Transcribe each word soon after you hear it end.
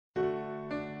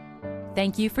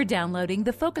Thank you for downloading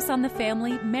the Focus on the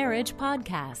Family Marriage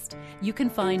podcast. You can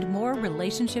find more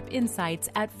relationship insights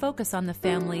at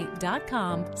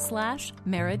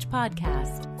focusonthefamily.com/marriage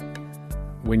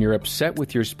podcast. When you're upset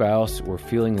with your spouse or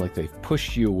feeling like they've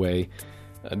pushed you away,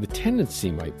 the tendency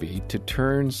might be to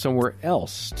turn somewhere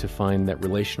else to find that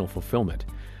relational fulfillment.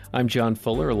 I'm John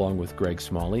Fuller along with Greg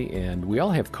Smalley, and we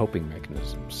all have coping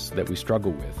mechanisms that we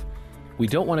struggle with. We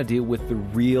don't want to deal with the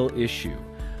real issue.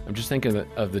 I'm just thinking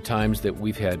of the times that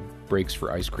we've had breaks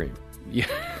for ice cream. Yeah.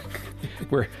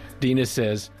 Where Dina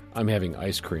says, I'm having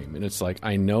ice cream. And it's like,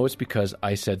 I know it's because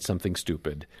I said something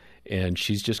stupid. And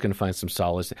she's just going to find some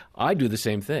solace. I do the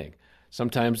same thing.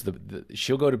 Sometimes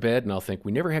she'll go to bed and I'll think,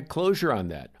 we never had closure on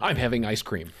that. I'm having ice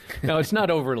cream. Now, it's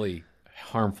not overly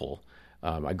harmful.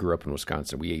 I grew up in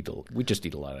Wisconsin. We just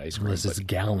eat a lot of ice cream. Unless it's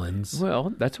gallons.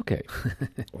 Well, that's okay.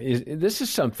 This is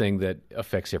something that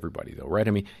affects everybody, though, right?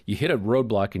 I mean, you hit a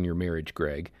roadblock in your marriage,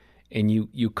 Greg, and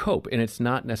you cope, and it's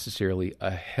not necessarily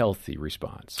a healthy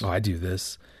response. Oh, I do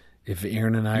this. If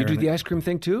Aaron and I You do the ice cream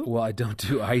thing, too? Well, I don't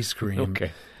do ice cream.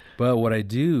 Okay. But what I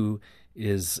do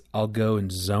is I'll go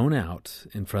and zone out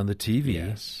in front of the TV.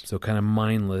 Yes. So kind of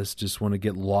mindless, just want to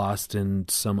get lost in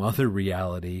some other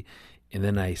reality. And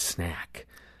then I snack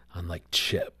on like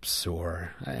chips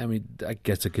or, I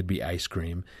guess it could be ice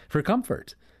cream for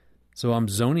comfort. So I'm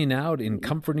zoning out and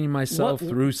comforting myself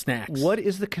through snacks. What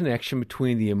is the connection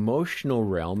between the emotional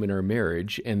realm in our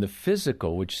marriage and the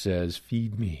physical, which says,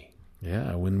 feed me?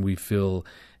 Yeah, when we feel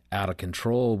out of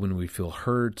control, when we feel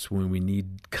hurt, when we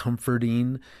need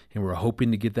comforting, and we're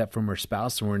hoping to get that from our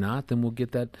spouse and we're not, then we'll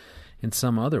get that in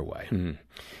some other way. Hmm.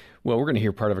 Well, we're going to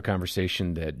hear part of a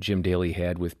conversation that Jim Daly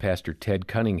had with Pastor Ted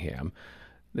Cunningham.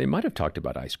 They might have talked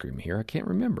about ice cream here. I can't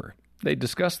remember. They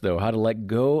discussed, though, how to let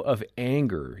go of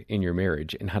anger in your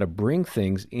marriage and how to bring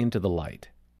things into the light.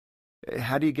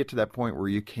 How do you get to that point where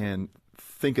you can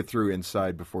think it through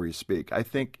inside before you speak? I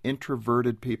think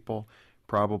introverted people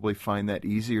probably find that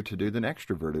easier to do than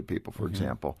extroverted people, for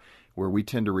example, where we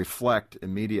tend to reflect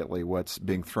immediately what's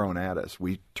being thrown at us.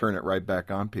 We turn it right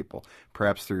back on people,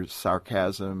 perhaps through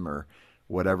sarcasm or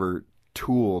whatever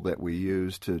tool that we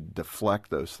use to deflect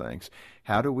those things.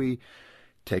 How do we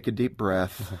take a deep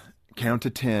breath, count to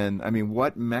 10? I mean,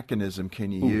 what mechanism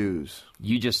can you use?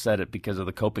 You just said it because of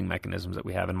the coping mechanisms that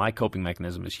we have, and my coping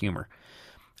mechanism is humor.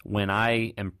 When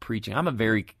I am preaching, I'm a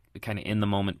very kind of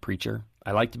in-the-moment preacher.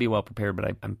 I like to be well-prepared,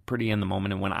 but I'm pretty in the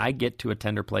moment. And when I get to a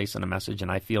tender place in a message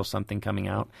and I feel something coming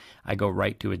out, I go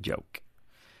right to a joke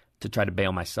to try to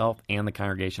bail myself and the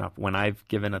congregation off. When I've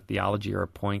given a theology or a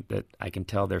point that I can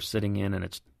tell they're sitting in and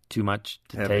it's too much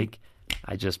to take,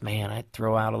 I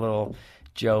throw out a little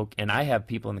joke. And I have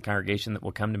people in the congregation that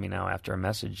will come to me now after a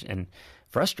message and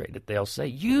frustrated. They'll say,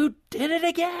 "You did it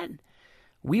again.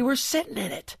 We were sitting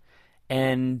in it,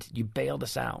 and you bailed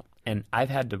us out." And I've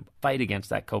had to fight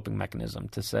against that coping mechanism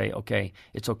to say, okay,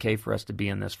 it's okay for us to be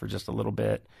in this for just a little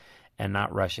bit and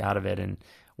not rush out of it. And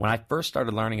when I first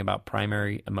started learning about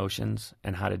primary emotions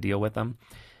and how to deal with them,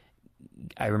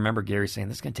 I remember Gary saying,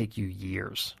 this is going to take you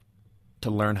years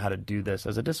to learn how to do this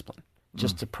as a discipline,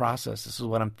 just to process, this is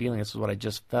what I'm feeling, this is what I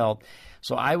just felt.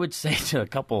 So I would say to a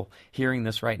couple hearing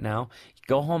this right now,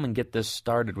 go home and get this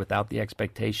started without the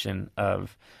expectation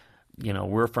of,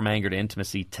 we're from anger to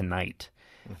intimacy tonight.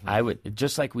 I would,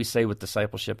 just like we say with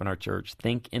discipleship in our church,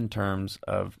 think in terms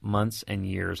of months and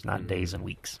years, not days and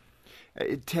weeks.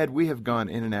 Ted, we have gone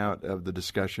in and out of the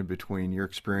discussion between your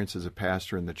experience as a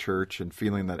pastor in the church and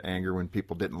feeling that anger when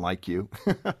people didn't like you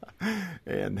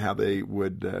and how they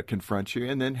would confront you,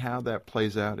 and then how that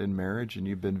plays out in marriage. And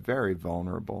you've been very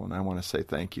vulnerable, and I want to say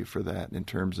thank you for that in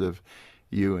terms of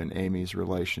you and Amy's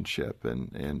relationship.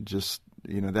 And just,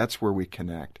 that's where we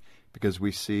connect, because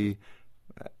we see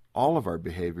all of our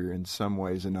behavior in some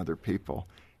ways in other people,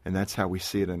 and that's how we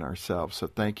see it in ourselves. So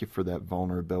thank you for that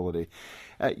vulnerability.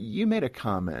 You made a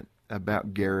comment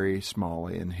about Gary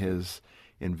Smalley and his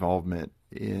involvement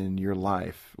in your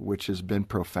life, which has been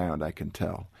profound, I can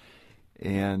tell.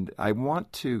 And I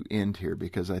want to end here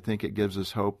because I think it gives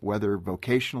us hope, whether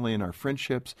vocationally in our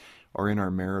friendships or in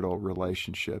our marital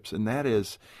relationships, and that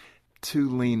is to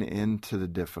lean into the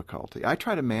difficulty. I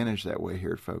try to manage that way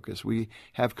here at Focus. We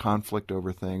have conflict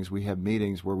over things. We have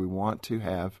meetings where we want to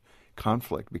have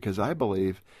conflict because I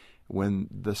believe when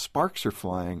the sparks are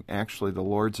flying, actually the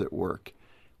Lord's at work.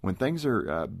 When things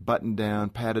are buttoned down,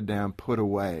 patted down, put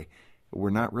away, we're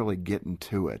not really getting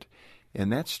to it.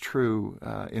 And that's true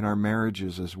in our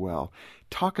marriages as well.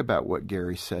 Talk about what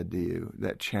Gary said to you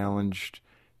that challenged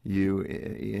you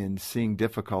in seeing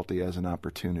difficulty as an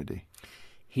opportunity.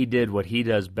 He did what he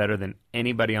does better than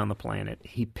anybody on the planet.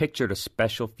 He pictured a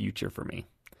special future for me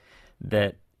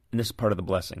that and this is part of the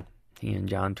blessing. He and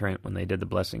John Trent, when they did the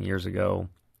blessing years ago,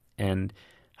 and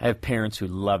I have parents who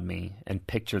love me and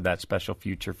pictured that special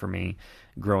future for me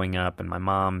growing up. And my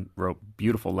mom wrote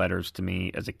beautiful letters to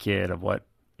me as a kid of what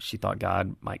she thought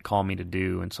God might call me to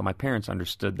do. And so my parents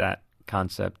understood that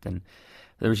concept. And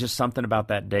there was just something about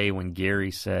that day when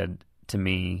Gary said to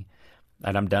me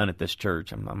that I'm done at this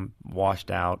church. I'm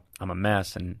washed out. I'm a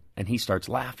mess. And he starts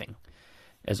laughing,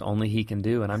 as only he can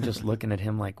do. And I'm just looking at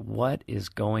him like, what is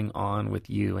going on with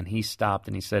you? And he stopped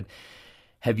and he said,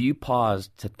 have you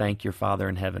paused to thank your Father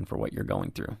in heaven for what you're going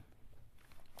through?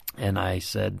 And I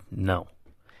said, no.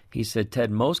 He said, Ted,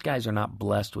 most guys are not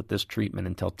blessed with this treatment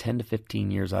until 10 to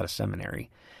 15 years out of seminary.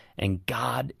 And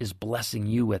God is blessing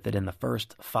you with it in the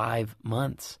first 5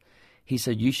 months. He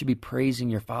said, you should be praising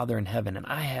your Father in heaven. And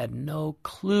I had no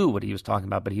clue what he was talking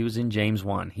about, but he was in James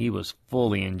 1. He was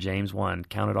fully in James 1,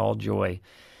 count it all joy.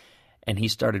 And he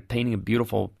started painting a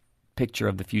beautiful picture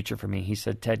of the future for me. He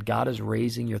said, Ted, God is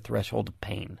raising your threshold of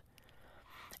pain.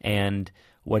 And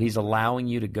what he's allowing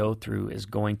you to go through is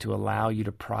going to allow you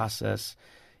to process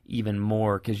even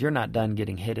more, because you're not done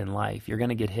getting hit in life. You're going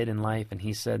to get hit in life, and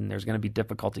he said, and there's going to be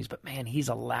difficulties, but man, he's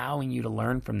allowing you to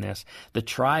learn from this. The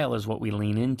trial is what we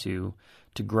lean into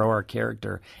to grow our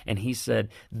character. And he said,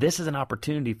 this is an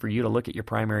opportunity for you to look at your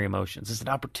primary emotions. It's an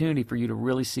opportunity for you to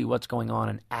really see what's going on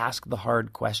and ask the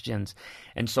hard questions.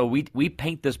 And so we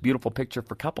paint this beautiful picture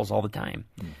for couples all the time.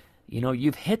 You know,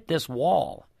 you've hit this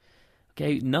wall.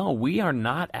 Okay, no, we are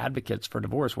not advocates for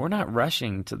divorce. We're not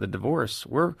rushing to the divorce.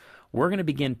 We're going to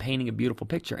begin painting a beautiful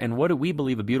picture. And what do we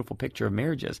believe a beautiful picture of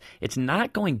marriage is? It's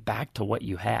not going back to what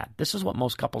you had. This is what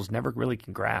most couples never really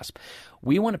can grasp.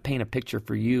 We want to paint a picture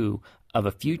for you of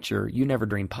a future you never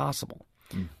dreamed possible.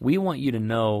 We want you to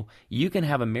know you can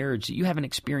have a marriage that you haven't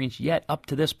experienced yet up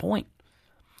to this point.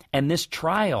 And this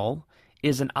trial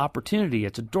is an opportunity.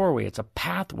 It's a doorway. It's a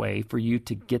pathway for you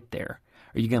to get there.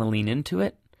 Are you going to lean into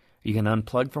it? Are you going to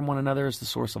unplug from one another as the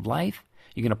source of life?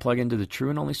 You're going to plug into the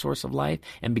true and only source of life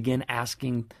and begin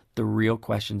asking the real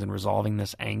questions and resolving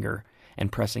this anger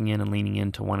and pressing in and leaning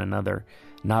into one another,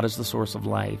 not as the source of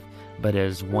life, but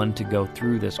as one to go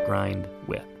through this grind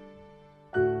with.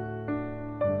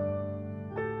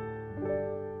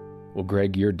 Well,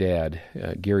 Greg, your dad,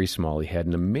 Gary Smalley, had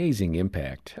an amazing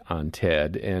impact on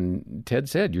Ted. And Ted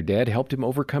said your dad helped him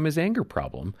overcome his anger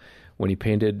problem when he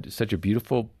painted such a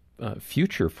beautiful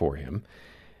future for him.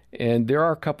 And there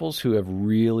are couples who have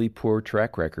really poor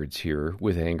track records here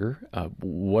with anger.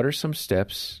 What are some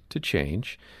steps to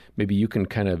change? Maybe you can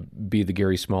kind of be the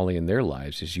Gary Smalley in their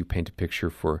lives as you paint a picture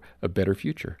for a better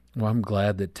future. Well, I'm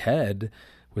glad that Ted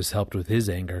was helped with his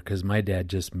anger, because my dad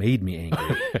just made me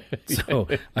angry. So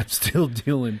I'm still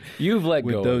dealing You've let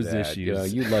with go those of that.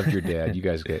 issues. You loved your dad.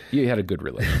 You had a good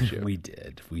relationship. We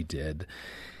did.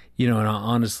 You know, and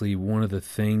honestly, one of the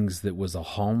things that was a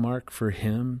hallmark for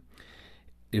him,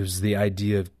 it was the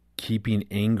idea of keeping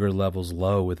anger levels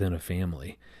low within a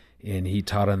family. And he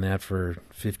taught on that for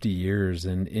 50 years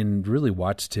and really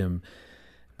watched him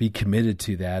be committed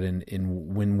to that. And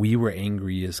when we were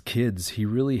angry as kids, he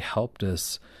really helped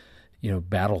us,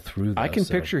 battle through that. I can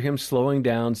picture him slowing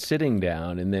down, sitting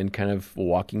down, and then kind of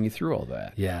walking you through all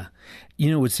that. Yeah.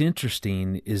 What's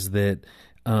interesting is that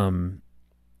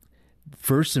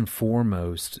first and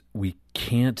foremost, we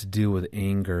can't deal with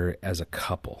anger as a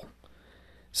couple.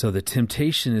 So the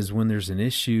temptation is when there's an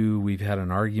issue, we've had an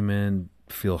argument,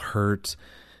 feel hurt,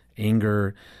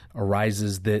 anger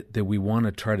arises, that we want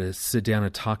to try to sit down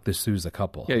and talk this through as a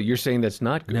couple. Yeah, you're saying that's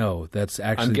not good. No, that's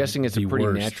actually I'm guessing it's a pretty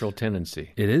worst. Natural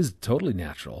tendency. It is totally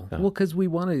natural. Oh. Well, because we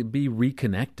want to be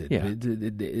reconnected. Yeah.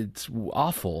 It's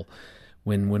awful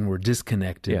when we're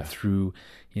disconnected through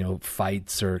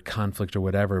fights or conflict or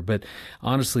whatever. But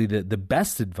honestly, the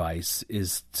best advice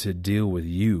is to deal with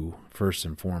you first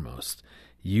and foremost.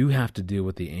 You have to deal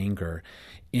with the anger.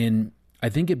 And I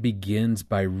think it begins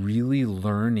by really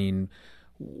learning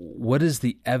what is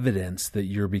the evidence that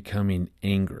you're becoming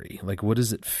angry. Like, what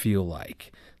does it feel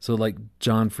like? So, like,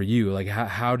 John, for you, like,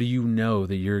 how do you know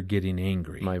that you're getting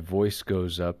angry? My voice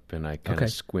goes up and I kind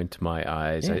of squint my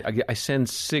eyes. Yeah. I send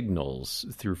signals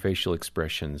through facial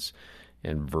expressions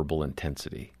and verbal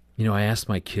intensity. I asked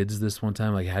my kids this one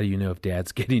time, like, how do you know if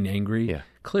Dad's getting angry? Yeah.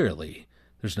 Clearly,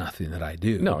 there's nothing that I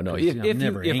do. No.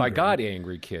 If I got angry.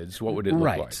 angry kids, what would it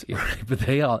look like? Yeah. Right. But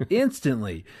they all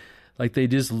instantly, like, they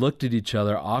just looked at each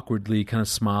other awkwardly, kind of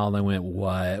smiled, and went,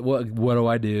 What do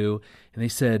I do? And they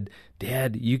said,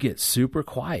 Dad, you get super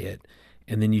quiet,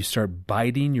 and then you start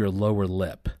biting your lower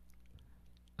lip.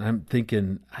 And I'm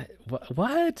thinking,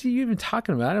 what are you even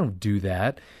talking about? I don't do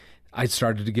that. I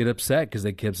started to get upset because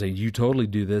they kept saying, you totally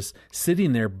do this,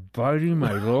 sitting there biting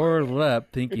my lower lip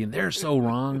thinking they're so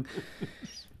wrong.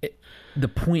 The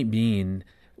point being,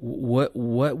 what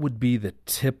would be the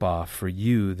tip-off for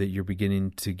you that you're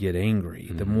beginning to get angry?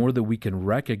 Mm-hmm. The more that we can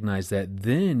recognize that,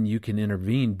 then you can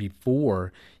intervene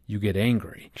before you get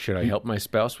angry. Should I help my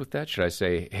spouse with that? Should I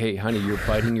say, hey, honey, you're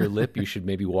biting your lip. You should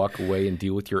maybe walk away and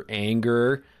deal with your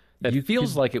anger? That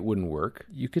feels like it wouldn't work.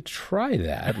 You could try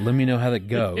that. Let me know how that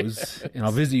goes, and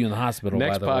I'll visit you in the hospital.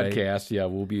 Next by the podcast, yeah,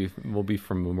 we'll be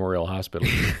from Memorial Hospital.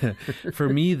 For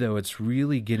me, though, it's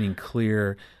really getting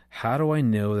clear. How do I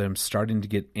know that I'm starting to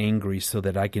get angry so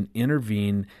that I can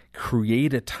intervene,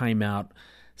 create a timeout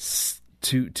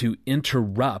to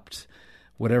interrupt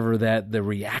whatever the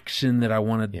reaction that I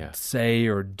want to say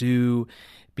or do?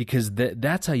 Because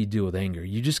that's how you deal with anger.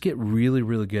 You just get really,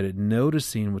 really good at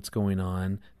noticing what's going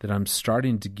on, that I'm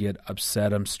starting to get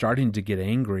upset, I'm starting to get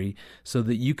angry, so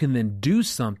that you can then do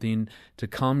something to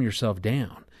calm yourself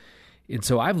down. And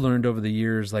so I've learned over the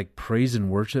years, like praise and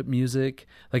worship music,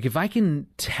 like if I can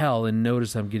tell and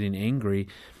notice I'm getting angry,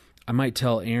 I might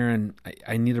tell Aaron,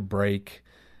 I need a break.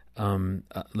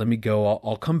 Let me go.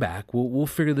 I'll come back. We'll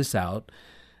figure this out.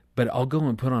 But I'll go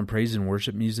and put on praise and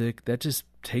worship music. That just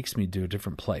takes me to a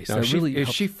different place. Now, if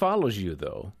she follows you,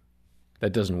 though,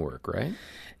 that doesn't work, right?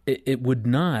 It would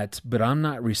not, but I'm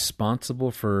not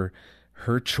responsible for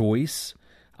her choice.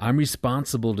 I'm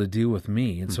responsible to deal with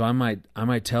me. And so I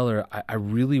might tell her, I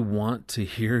really want to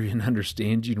hear and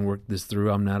understand you and work this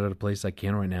through. I'm not at a place I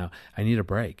can right now. I need a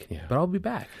break. Yeah. But I'll be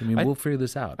back. We'll figure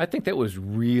this out. I think that was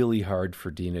really hard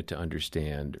for Dina to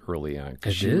understand early on,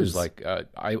 because she was like,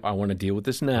 I want to deal with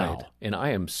this now. Right. And I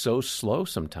am so slow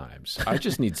sometimes. I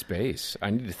just need space.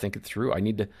 I need to think it through. I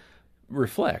need to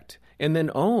reflect and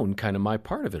then own kind of my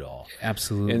part of it all.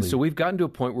 Absolutely. And so we've gotten to a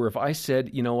point where if I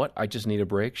said, you know what, I just need a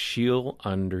break, she'll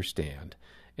understand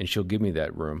and she'll give me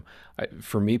that room.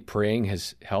 For me, praying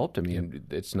has helped.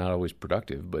 It's not always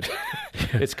productive, but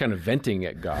it's kind of venting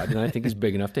at God, and I think he's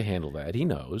big enough to handle that. He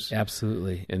knows.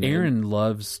 Absolutely. And Erin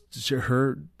loves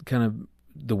her kind of,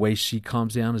 the way she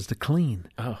calms down is to clean.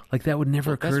 Oh, like that would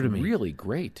never occur to me. That's really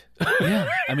great. Yeah,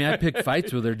 I pick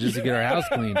fights with her just to get our house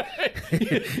clean.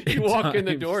 You walk in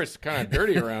the door, it's kind of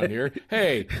dirty around here.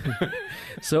 Hey,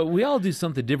 so we all do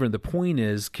something different. The point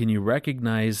is, can you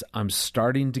recognize I'm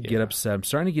starting to get upset? I'm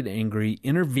starting to get angry.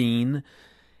 Intervene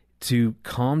to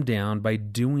calm down by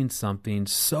doing something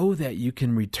so that you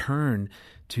can return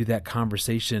to that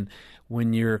conversation.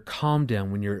 When you're calmed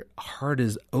down, when your heart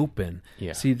is open,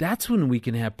 see, that's when we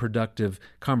can have productive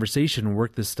conversation and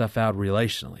work this stuff out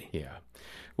relationally. Yeah.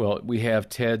 Well, we have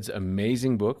Ted's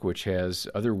amazing book, which has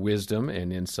other wisdom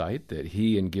and insight that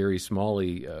he and Gary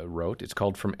Smalley wrote. It's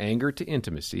called From Anger to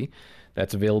Intimacy.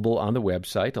 That's available on the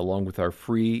website, along with our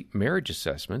free marriage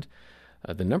assessment.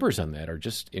 The numbers on that are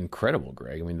just incredible,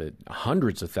 Greg. The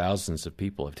hundreds of thousands of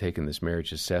people have taken this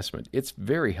marriage assessment. It's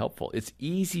very helpful. It's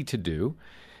easy to do.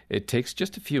 It takes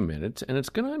just a few minutes, and it's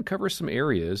going to uncover some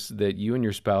areas that you and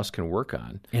your spouse can work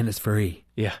on. And it's free.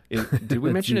 Yeah. Did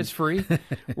we mention it's free?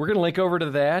 We're going to link over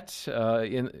to that.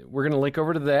 We're going to link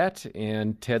over to that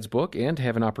and Ted's book, and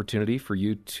have an opportunity for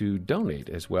you to donate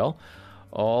as well,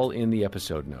 all in the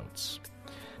episode notes.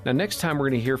 Now, next time we're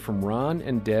going to hear from Ron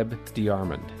and Deb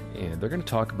DeArmond, and they're going to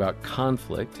talk about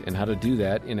conflict and how to do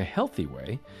that in a healthy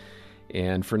way.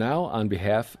 And for now, on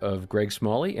behalf of Greg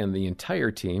Smalley and the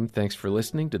entire team, thanks for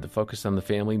listening to the Focus on the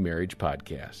Family Marriage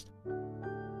podcast.